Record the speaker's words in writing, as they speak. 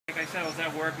I said, I was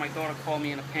at work. My daughter called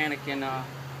me in a panic, and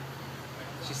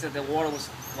she said the water was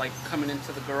like coming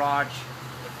into the garage.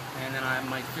 And then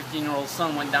my 15-year-old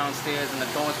son went downstairs, and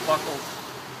the doors buckled,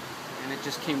 and it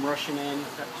just came rushing in.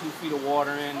 Got 2 feet of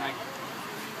water in. I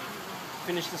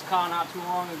finished this car not too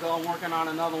long ago. I'm working on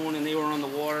another one, and they were on the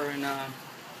water. And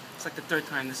it's like the 3rd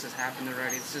time this has happened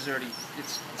already. This is already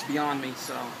it's beyond me.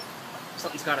 So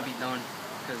something's got to be done,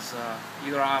 because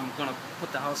either I'm gonna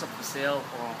put the house up for sale,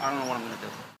 or I don't know what I'm gonna do.